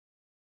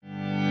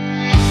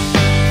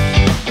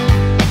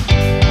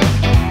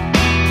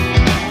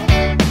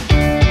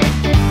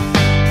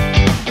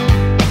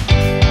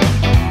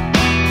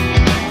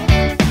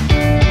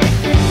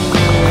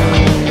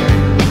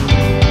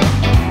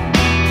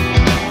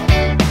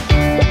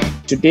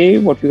Today,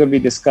 what we're going to be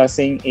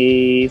discussing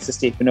is a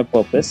statement of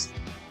purpose.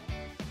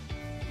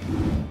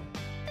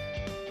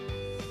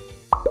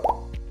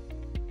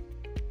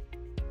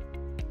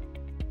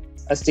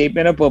 A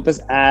statement of purpose,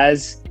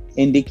 as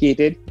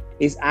indicated,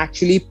 is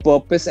actually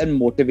purpose and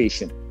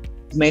motivation.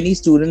 Many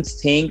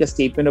students think a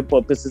statement of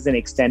purpose is an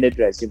extended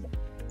resume.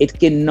 It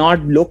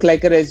cannot look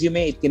like a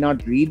resume. It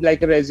cannot read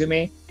like a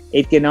resume.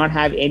 It cannot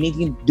have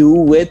anything to do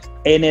with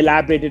an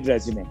elaborated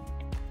resume.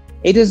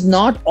 It is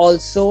not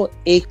also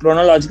a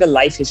chronological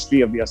life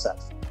history of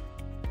yourself.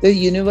 The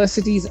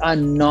universities are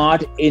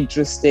not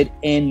interested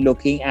in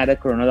looking at a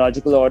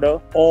chronological order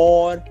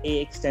or an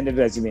extended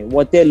resume.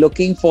 What they're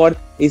looking for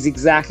is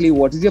exactly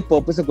what is your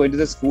purpose of going to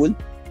the school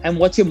and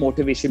what's your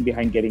motivation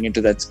behind getting into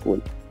that school.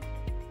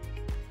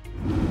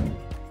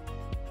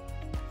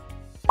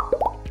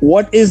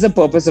 What is the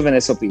purpose of an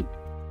SOP?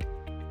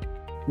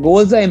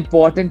 Goals are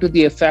important to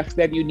the effect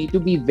that you need to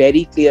be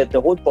very clear. The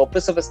whole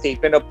purpose of a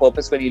statement of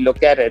purpose, when you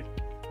look at it,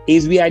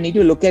 is I need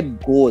to look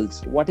at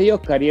goals. What are your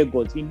career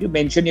goals? We need to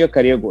mention your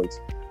career goals.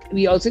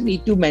 We also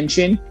need to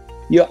mention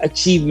your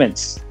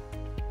achievements.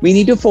 We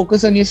need to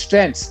focus on your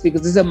strengths,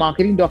 because this is a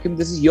marketing document.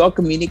 This is your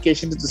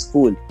communication to the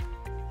school,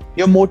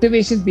 your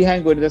motivations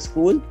behind going to the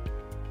school.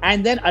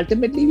 And then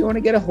ultimately, you want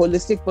to get a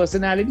holistic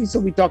personality. So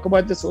we talk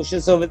about the social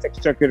service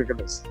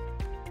extracurriculars.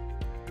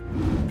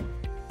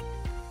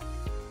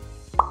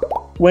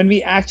 When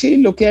we actually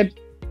look at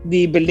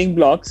the building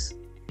blocks,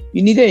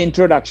 you need an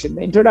introduction.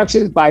 The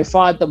introduction is by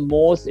far the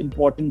most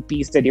important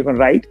piece that you can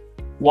write.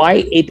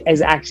 Why? It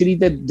is actually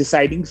the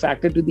deciding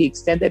factor to the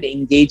extent that it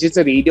engages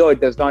the reader or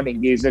it does not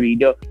engage the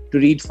reader to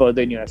read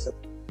further in your SOP.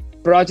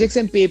 Projects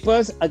and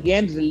papers,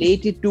 again,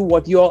 related to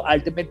what your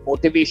ultimate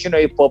motivation or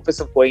your purpose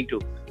of going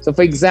to. So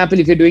for example,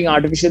 if you're doing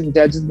artificial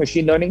intelligence,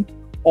 machine learning,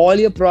 all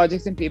your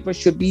projects and papers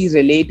should be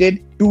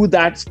related to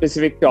that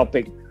specific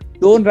topic.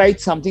 Don't write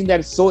something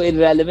that is so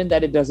irrelevant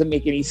that it doesn't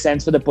make any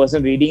sense for the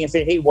person reading and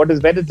say, hey, where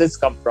did this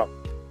come from?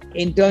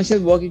 Internship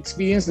work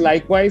experience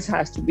likewise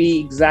has to be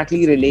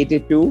exactly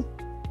related to.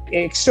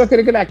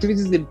 Extracurricular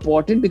activities is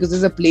important because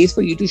there's a place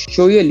for you to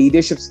show your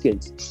leadership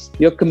skills,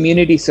 your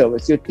community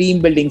service, your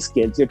team building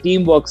skills, your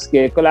teamwork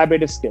skills,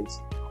 collaborative skills.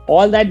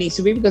 All that needs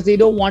to be, because they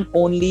don't want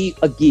only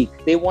a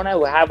geek. They want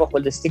to have a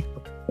holistic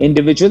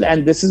individual,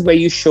 and this is where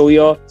you show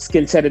your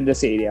skill set in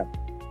this area.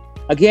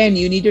 Again,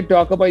 you need to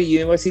talk about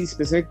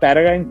university-specific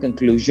paragraph in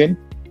conclusion,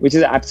 which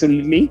is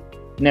absolutely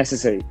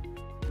necessary.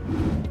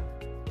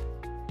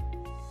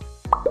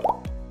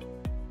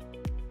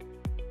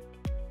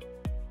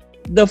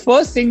 The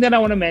first thing that I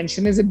want to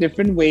mention is the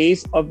different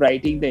ways of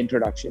writing the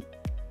introduction,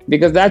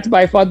 because that's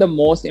by far the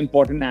most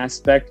important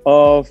aspect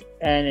of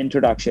an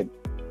introduction.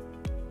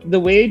 The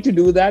way to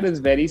do that is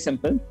very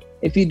simple.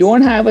 If you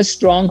don't have a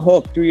strong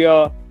hook to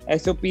your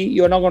SOP,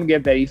 you're not going to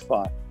get very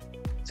far.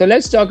 So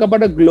let's talk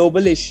about a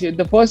global issue.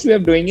 The first way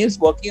of doing is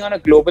working on a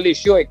global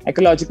issue,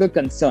 ecological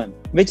concern,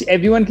 which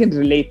everyone can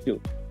relate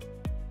to.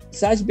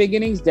 Such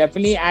beginnings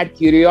definitely add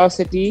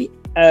curiosity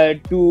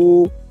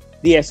to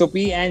the SOP,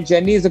 and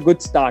generally is a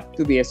good start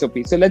to the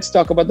SOP. So let's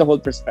talk about the whole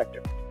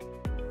perspective.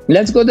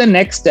 Let's go to the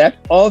next step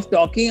of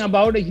talking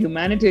about a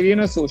humanitarian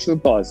or social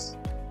cause.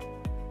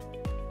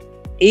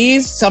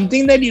 Is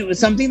something that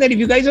if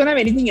you guys don't have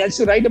anything else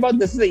to write about,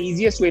 this is the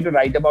easiest way to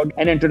write about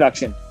an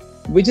introduction,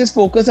 which is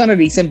focus on a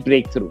recent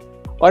breakthrough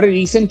or a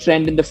recent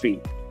trend in the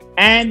field,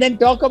 and then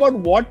talk about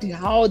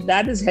how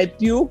that has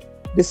helped you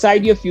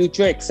decide your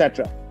future,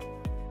 etc.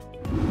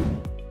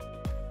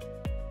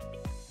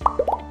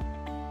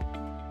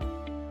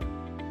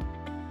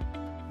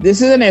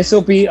 This is an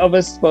SOP of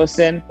a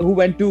person who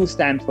went to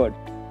Stanford.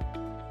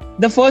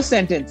 The first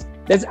sentence,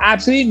 there's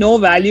absolutely no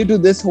value to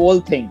this whole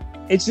thing.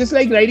 It's just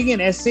like writing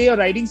an essay or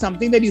writing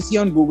something that you see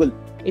on Google.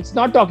 It's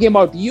not talking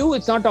about you.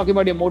 It's not talking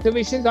about your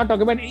motivation. It's not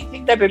talking about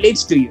anything that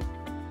relates to you.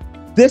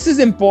 This is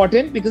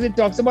important because it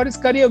talks about his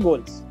career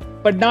goals.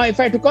 But now if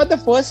I took out the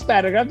first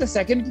paragraph, the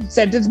second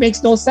sentence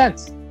makes no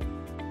sense.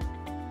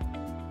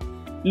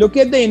 Look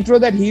at the intro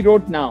that he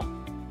wrote now.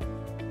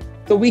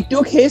 So we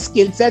took his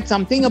skill set,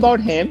 something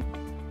about him,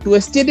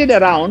 twisted it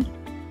around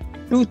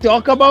to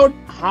talk about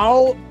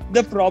how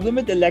the problem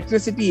with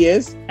electricity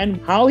is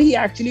and how he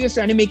actually was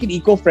trying to make it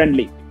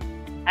eco-friendly,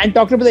 and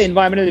talked about the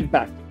environmental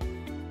impact.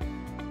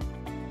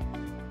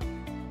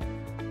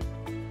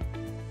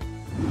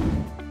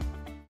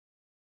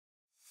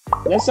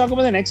 Let's talk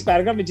about the next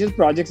paragraph, which is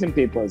projects and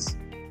papers.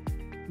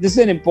 This is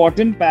an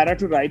important para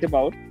to write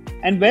about.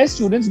 And where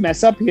students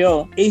mess up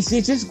here is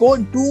they just go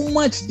in too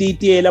much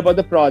detail about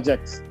the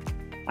projects.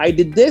 I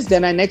did this,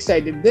 then I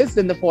did this,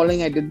 then the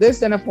following I did this,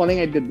 then the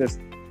following I did this.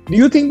 Do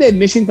you think the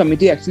admission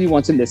committee actually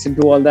wants to listen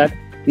to all that?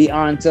 The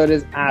answer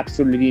is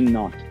absolutely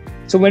not.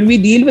 So when we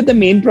deal with the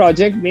main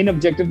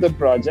objective of the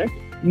project,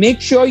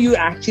 make sure you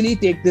actually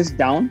take this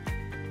down.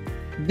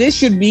 This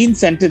should be in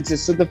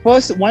sentences. So the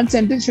first one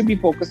sentence should be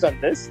focused on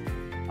this.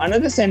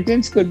 Another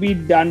sentence could be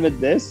done with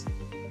this.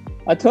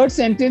 A third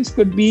sentence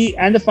could be,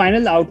 and the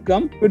final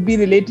outcome could be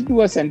related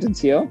to a sentence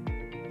here.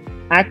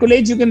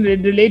 Accolades you can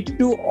relate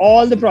to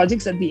all the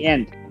projects at the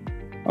end.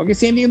 Okay,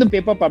 same thing in the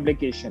paper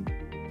publication.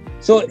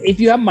 So if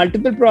you have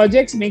multiple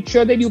projects, make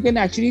sure that you can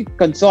actually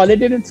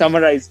consolidate and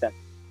summarize them.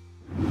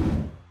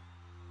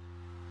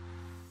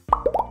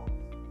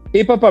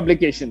 Paper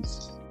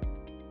publications.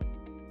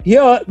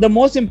 Here, the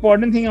most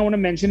important thing I want to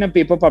mention in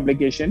paper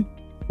publication.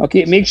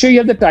 Okay, make sure you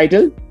have the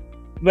title,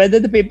 whether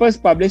the paper is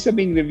published or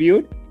being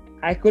reviewed,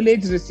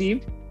 accolades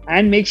received,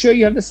 and make sure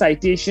you have the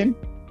citation.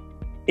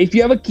 If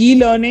you have a key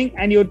learning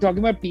and you're talking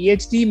about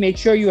PhD, make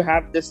sure you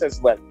have this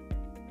as well.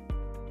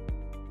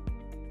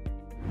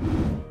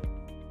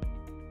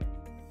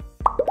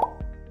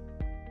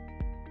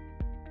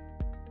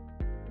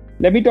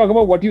 Let me talk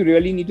about what you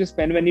really need to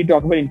spend when you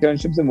talk about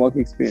internships and work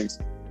experience.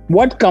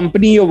 What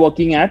company you're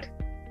working at.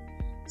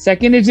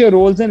 Second is your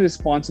roles and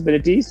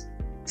responsibilities,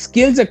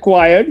 skills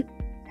acquired,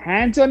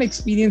 hands-on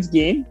experience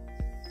gained,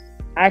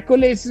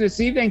 accolades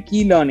received, and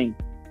key learning.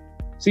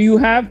 So you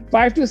have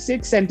 5 to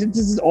 6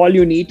 sentences is all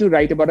you need to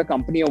write about a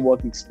company or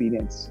work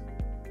experience.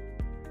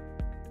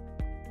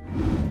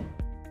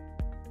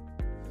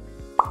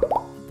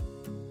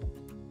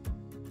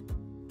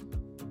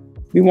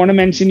 We want to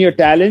mention your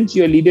talents,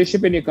 your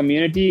leadership in your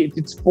community. If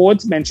it's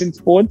sports, mention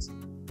sports.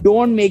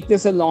 Don't make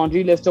this a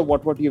laundry list of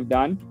what you've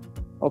done.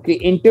 Okay,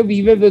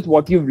 interweave it with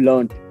what you've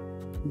learned.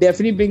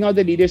 Definitely bring out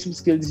the leadership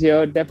skills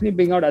here. Definitely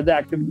bring out other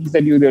activities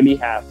that you really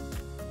have.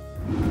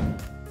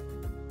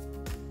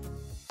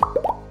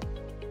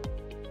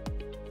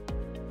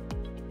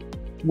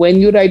 When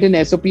you write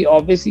an SOP,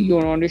 obviously you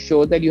want to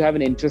show that you have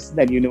an interest in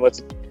that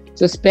university.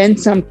 So spend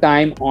some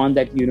time on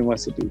that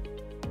university.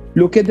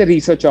 Look at the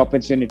research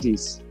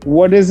opportunities.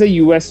 What is the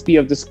USP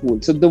of the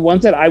school? So the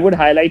ones that I would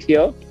highlight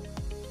here,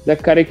 the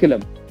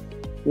curriculum.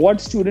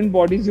 What student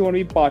bodies you want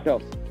to be part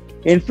of?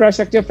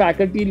 Infrastructure,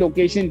 faculty,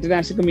 location,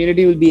 international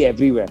community will be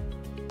everywhere.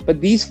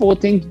 But these 4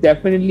 things,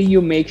 definitely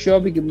you make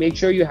sure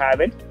you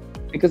have it,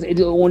 because it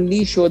will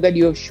only show that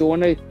you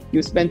have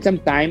you spent some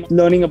time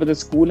learning about the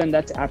school, and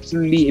that's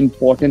absolutely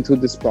important through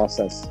this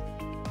process.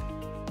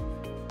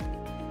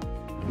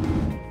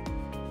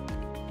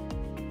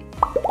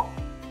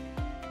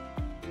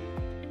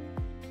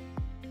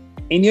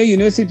 In your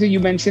university, you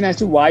mentioned as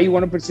to why you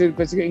want to pursue.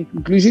 In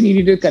conclusion, you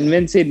need to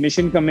convince the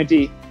admission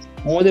committee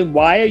more than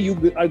why are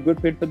you a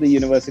good fit for the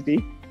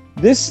university.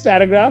 This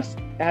paragraph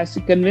has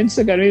to convince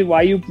the committee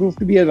why you prove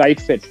to be a right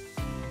fit.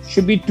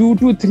 Should be 2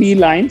 to 3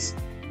 lines.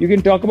 You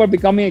can talk about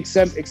becoming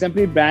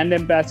exemplary brand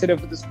ambassador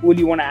for the school.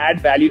 You want to add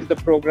value to the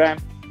program.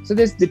 So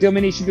there's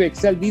determination to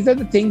excel. These are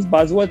the things,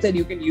 buzzwords that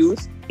you can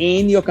use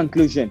in your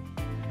conclusion.